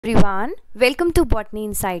Everyone, welcome to Botany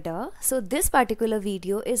Insider. So this particular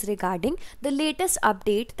video is regarding the latest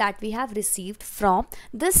update that we have received from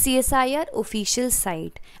the CSIR official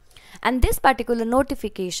site, and this particular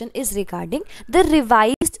notification is regarding the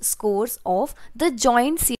revised scores of the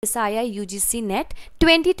joint CSIR UGC NET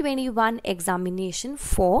 2021 examination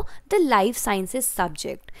for the life sciences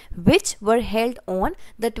subject, which were held on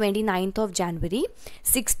the 29th of January,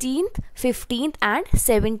 16th, 15th and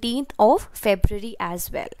 17th of February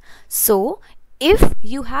as well. So if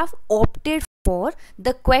you have opted for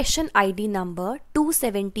the question ID number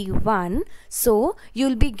 271, so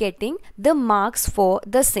you'll be getting the marks for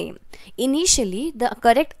the same. Initially the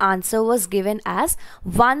correct answer was given as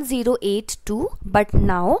 1082, but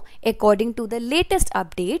now according to the latest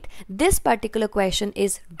update, this particular question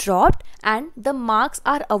is dropped and the marks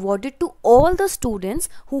are awarded to all the students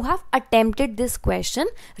who have attempted this question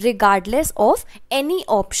regardless of any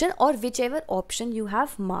option or whichever option you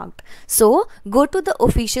have marked. So go to the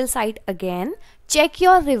official site again, check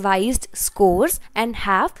your revised scores and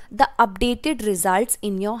have the updated results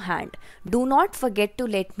in your hand. Do not forget to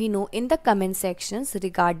let me know in the comment sections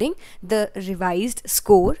regarding the revised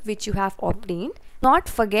score which you have obtained. Not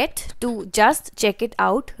forget to just check it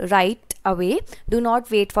out right away. Do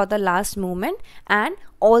not wait for the last moment, and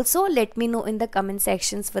also let me know in the comment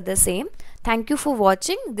sections for the same. Thank you for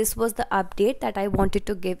watching. This was the update that I wanted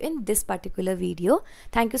to give in this particular video.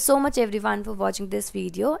 Thank you so much everyone for watching this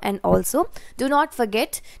video, and also do not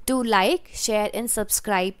forget to like, share and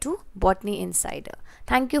subscribe to Botany Insider.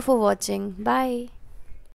 Thank you for watching. Bye.